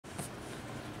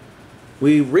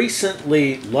We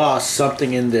recently lost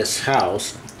something in this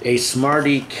house, a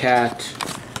SmartyKat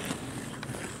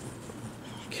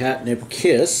Catnip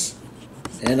kiss,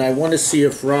 and I want to see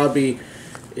if Robbie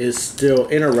is still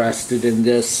interested in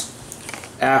this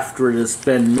after it has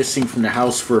been missing from the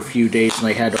house for a few days and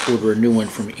I had to order a new one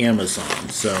from Amazon.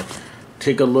 So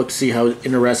take a look, see how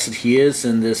interested he is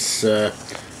in this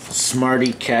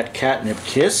SmartyKat Catnip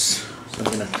kiss. So I'm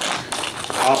going to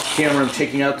off camera, I'm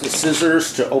taking out the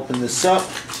scissors to open this up.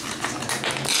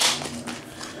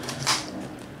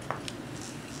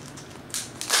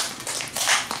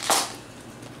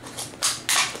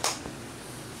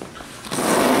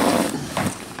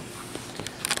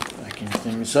 Backing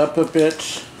things up a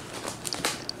bit.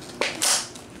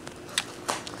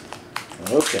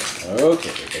 Okay, we're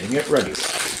getting it ready.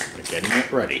 We're getting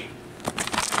it ready.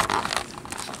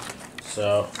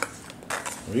 So,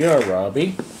 here we are,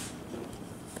 Robbie.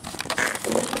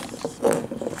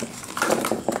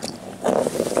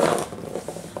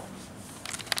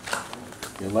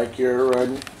 You like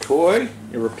your toy,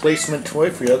 your replacement toy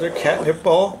for your other catnip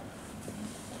ball?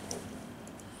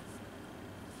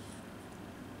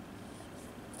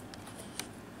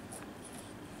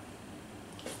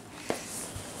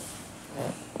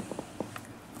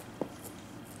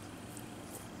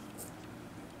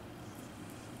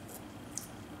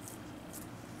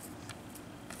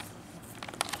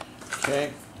 Okay,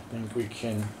 I think we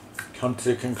can come to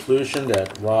the conclusion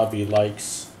that Robbie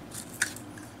likes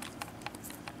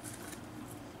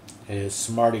his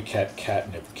SmartyKat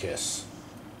Catnip kiss,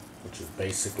 which is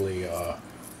basically a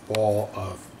ball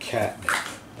of catnip,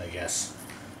 I guess,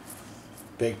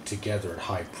 baked together at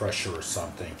high pressure or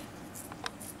something.